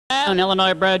An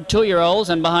Illinois-bred 2-year-olds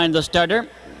and behind the starter.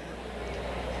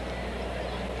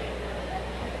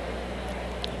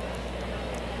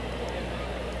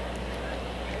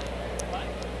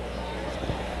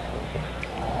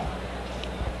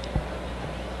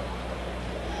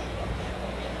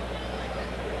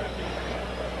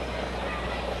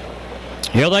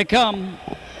 Here they come.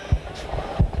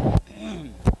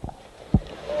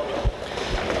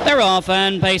 They're off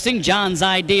and pacing. John's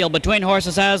Ideal between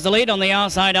horses has the lead. On the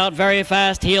outside, out very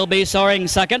fast. He'll Be Soaring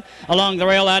second. Along the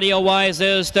rail, Adio Wise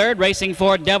is third. Racing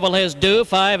for Devil His Due.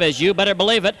 5 is You Better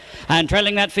Believe It. And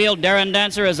trailing that field, Darren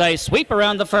Dancer is a sweep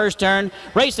around the first turn.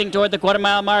 Racing toward the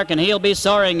quarter-mile mark, and He'll Be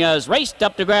Soaring is raced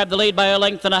up to grab the lead by a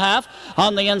length and a half.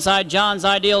 On the inside, John's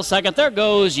Ideal second. There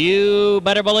goes You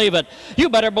Better Believe It. You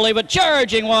Better Believe It.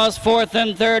 Charging was fourth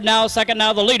and third. Now second,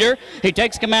 now the leader. He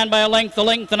takes command by a length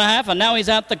and a half, and now he's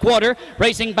at the quarter,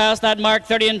 racing past that mark,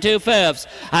 30 2/5,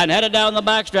 and headed down the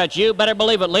backstretch. You Better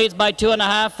Believe It leads by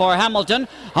 2.5 for Hamilton.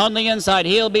 On the inside,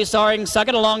 He'll Be Soaring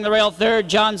second. Along the rail, third,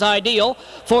 John's Ideal.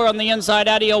 4 on the inside,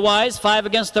 Adio Wise. 5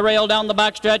 against the rail down the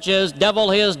backstretch is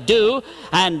Devil His Due,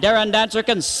 and Darren Dancer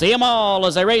can see them all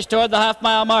as they race toward the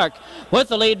half-mile mark. With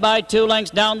the lead by 2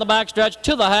 lengths down the backstretch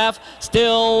to the half,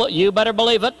 still You Better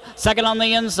Believe It. Second on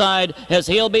the inside is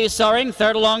He'll Be Soaring.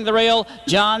 Third along the rail,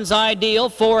 John's Ideal.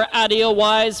 4, Adio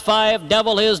Wise. 5,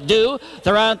 Devil His Due.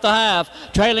 They're at the half.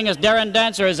 Trailing is Darren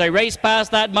Dancer as they race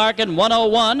past that mark in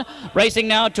 1:01. Racing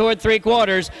now toward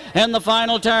 3/4 in the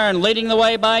final turn. Leading the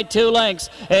way by 2 lengths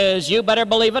is You Better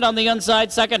Believe It. On the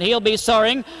inside, second, He'll Be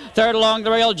Soaring. Third along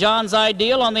the rail, John's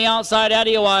Ideal. On the outside,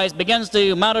 Adio Wise begins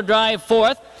to mount a drive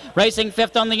fourth. Racing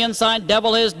fifth on the inside,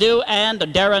 Devil His Due and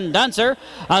Darren Dancer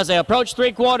as they approach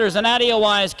 3/4, and Adio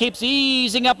Wise keeps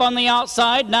easing up on the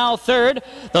outside. Now third,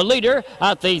 the leader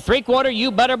at the 3/4, You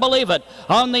Better Believe It.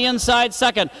 On the inside,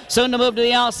 second, soon to move to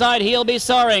the outside, He'll Be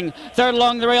Soaring. Third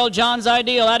along the rail, John's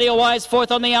Ideal. Adio Wise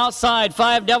fourth on the outside.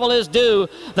 5, Devil His Due.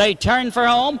 They turn for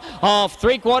home off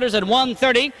 3/4 at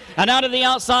 1:30, and out of the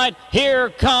outside,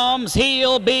 here comes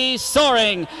He'll Be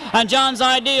Soaring. And John's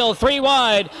Ideal 3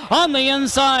 wide. On the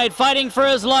inside, fighting for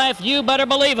his life, You Better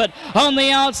Believe It. On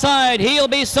the outside, He'll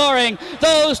Be Soaring.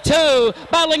 Those two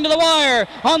battling to the wire.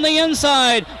 On the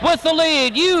inside with the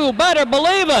lead, You Better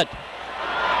Believe It.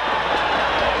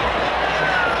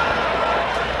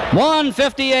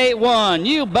 158-1.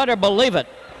 You Better Believe It.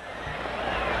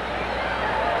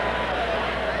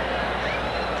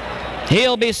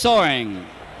 He'll Be Soaring.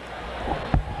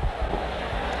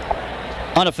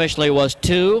 Unofficially was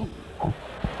 2.